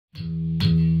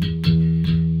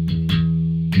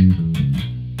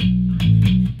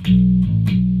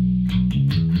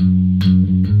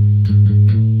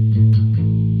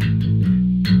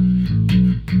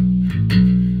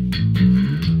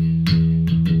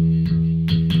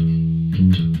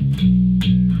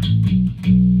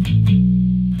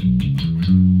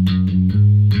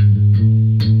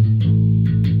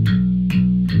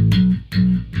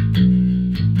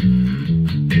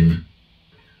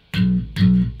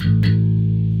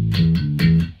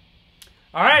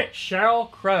All right, Sheryl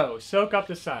Crow, Soak Up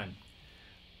the Sun.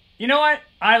 You know what?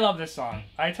 I love this song.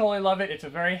 I totally love it. It's a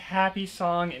very happy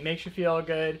song. It makes you feel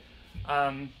good.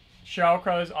 Sheryl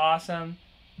Crow is awesome.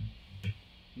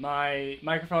 My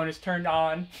microphone is turned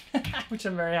on, which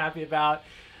I'm very happy about.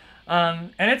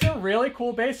 And it's a really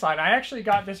cool bass line. I actually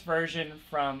got this version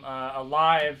from a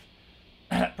live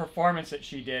performance that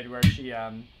she did where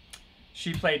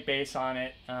she played bass on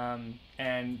it.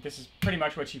 And this is pretty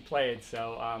much what she played.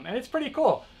 So, and it's pretty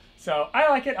cool. So I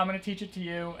like it. I'm going to teach it to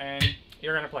you, and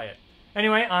you're going to play it.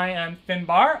 Anyway, I am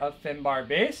Finbar of Finbar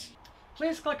Bass.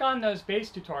 Please click on those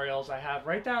bass tutorials I have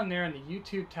right down there in the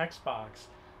YouTube text box.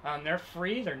 They're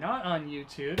free. They're not on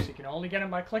YouTube, so you can only get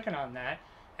them by clicking on that.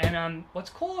 And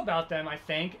what's cool about them, I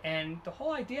think, and the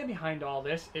whole idea behind all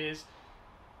this is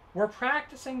we're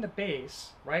practicing the bass,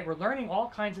 right? We're learning all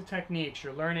kinds of techniques.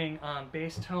 You're learning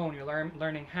bass tone. You're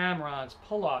learning hammer-ons,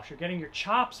 pull-offs. You're getting your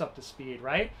chops up to speed,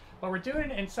 right? But we're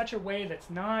doing it in such a way that's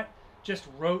not just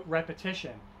rote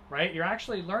repetition, right? You're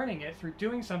actually learning it through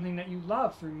doing something that you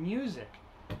love, through music.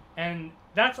 And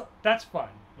that's fun.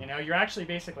 You know, you're actually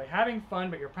basically having fun,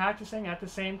 but you're practicing at the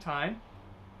same time.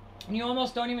 And you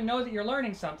almost don't even know that you're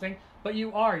learning something, but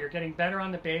you are. You're getting better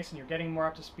on the bass, and you're getting more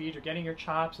up to speed. You're getting your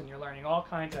chops, and you're learning all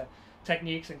kinds of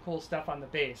techniques and cool stuff on the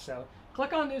bass. So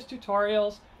click on those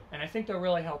tutorials, and I think they'll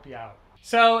really help you out.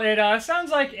 So it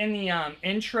sounds like in the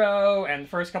intro and the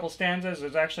first couple stanzas,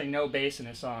 there's actually no bass in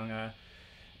the song.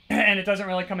 And it doesn't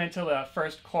really come until the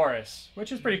first chorus,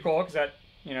 which is pretty cool because that,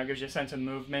 you know, gives you a sense of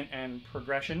movement and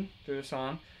progression through the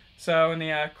song. So in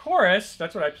the chorus,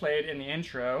 that's what I played in the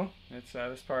intro. It's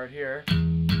this part here.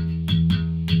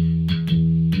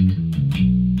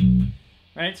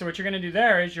 Right, so what you're going to do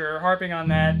there is you're harping on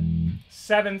that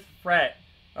 7th fret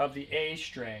of the A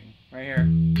string, right here.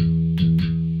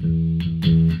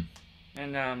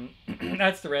 And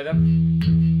that's the rhythm.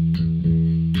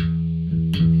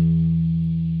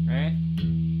 Right?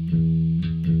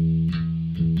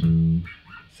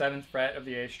 7th fret of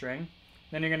the A string.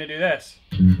 Then you're going to do this.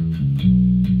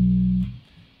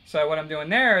 So what I'm doing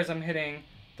there is I'm hitting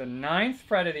the 9th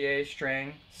fret of the A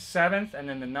string, 7th, and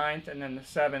then the 9th, and then the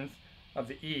 7th of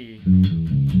the E.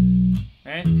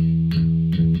 Right?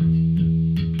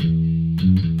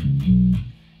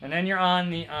 And then you're on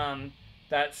the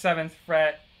that 7th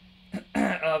fret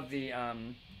of the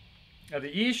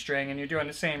E string, and you're doing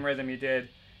the same rhythm you did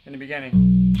in the beginning.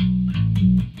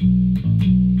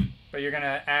 But you're going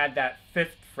to add that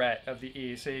 5th fret of the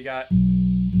E. So you got...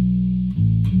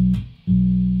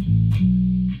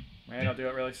 Right, I'll do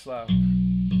it really slow.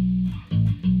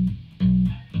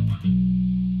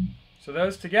 So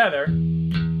those together...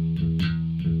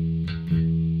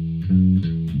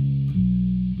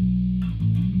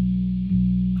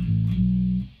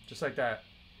 Just like that.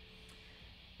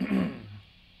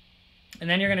 And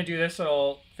then you're going to do this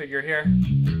little figure here.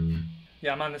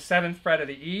 Yeah, I'm on the 7th fret of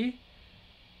the E,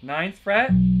 9th fret,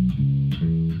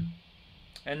 and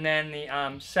then the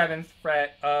 7th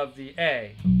fret of the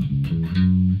A.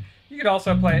 You could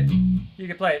also play it, you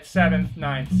could play it 7th,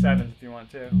 9th, 7th if you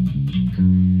want to.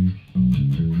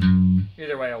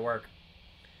 Either way will work.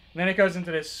 And then it goes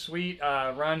into this sweet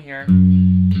run here.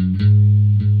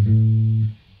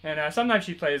 And sometimes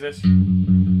she plays this.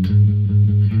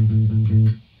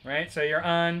 Right? So you're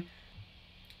on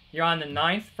the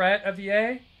 9th fret of the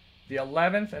A, the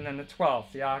 11th, and then the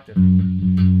 12th, the octave.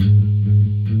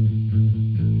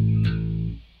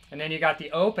 And then you got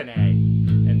the open A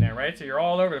in there, right? So you're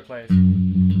all over the place.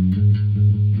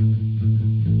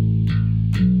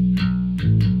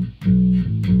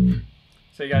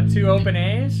 So you got 2 open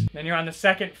A's, then you're on the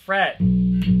 2nd fret.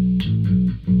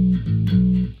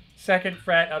 2nd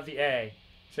fret of the A.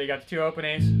 So you got the 2 open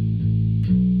A's,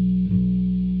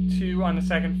 2 on the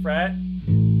 2nd fret,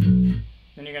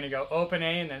 then you're going to go open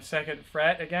A and then 2nd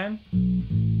fret again.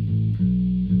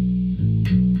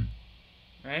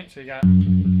 Right, so you got...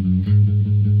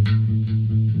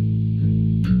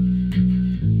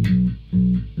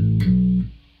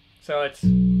 So it's...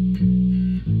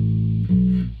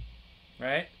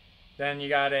 Right, then you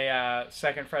got a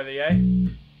 2nd fret of the A,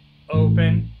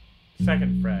 open,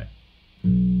 2nd fret.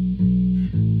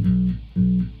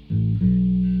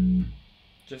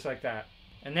 Just like that.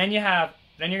 And then you're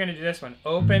going to do this one.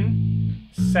 Open,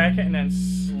 2nd, and then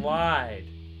slide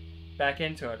back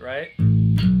into it, right?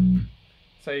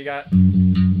 So you got...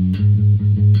 And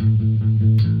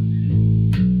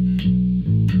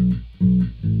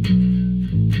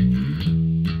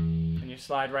you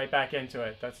slide right back into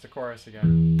it. That's the chorus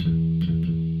again.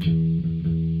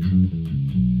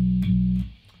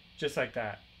 Just like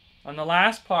that. On the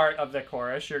last part of the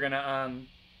chorus, you're going to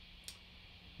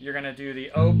you're going to do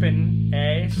the open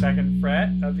A, 2nd fret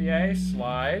of the A,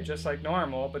 slide, just like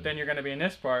normal, but then you're going to be in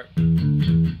this part.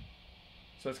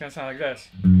 So it's going to sound like this.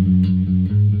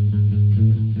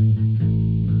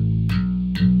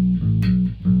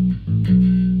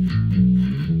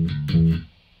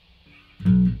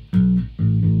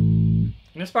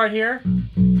 And this part here,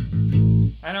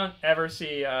 I don't ever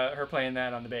see her playing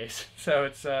that on the bass. So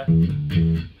it's,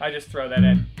 I just throw that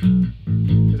in,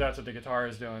 because that's what the guitar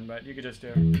is doing, but you could just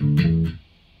do it.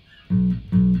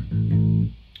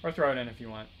 Or throw it in if you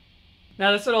want.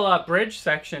 Now this little bridge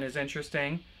section is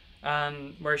interesting,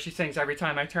 where she sings "Every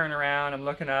time I turn around, I'm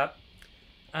looking up."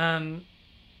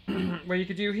 What you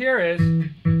could do here is,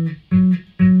 there's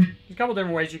a couple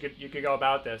different ways you could go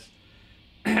about this.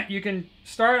 You can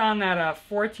start on that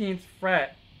 14th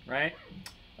fret, right,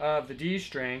 of the D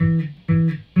string.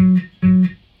 And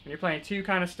you're playing 2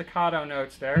 kind of staccato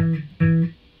notes there,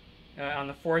 on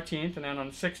the 14th and then on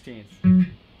the 16th.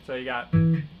 So you got,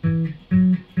 and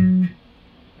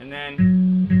then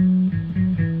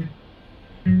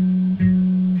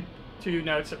 2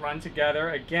 notes that run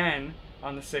together again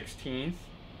on the 16th,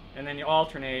 and then you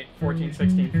alternate 14,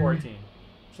 16, 14.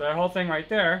 So that whole thing right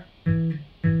there.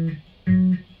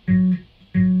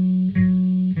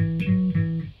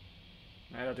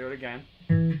 Alright, I'll do it again.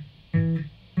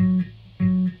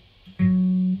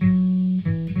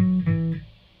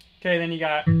 Okay, then you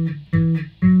got,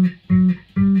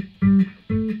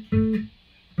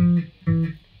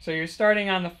 so you're starting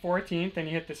on the 14th, and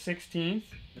you hit the 16th,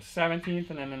 the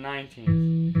 17th, and then the 19th.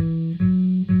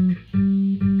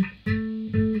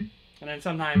 And then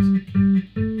sometimes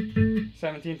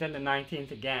 17th and the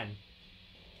 19th again.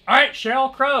 Alright,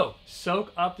 Sheryl Crow,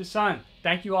 Soak Up the Sun.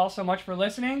 Thank you all so much for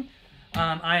listening.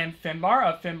 I am Finbar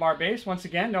of Finbar Bass. Once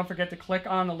again, don't forget to click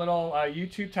on the little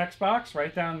YouTube text box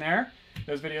right down there.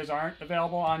 Those videos aren't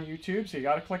available on YouTube, so you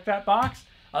got to click that box.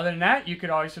 Other than that, you could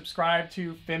always subscribe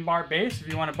to Finbar Bass if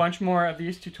you want a bunch more of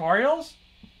these tutorials.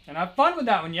 And have fun with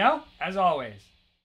that one, yo, as always.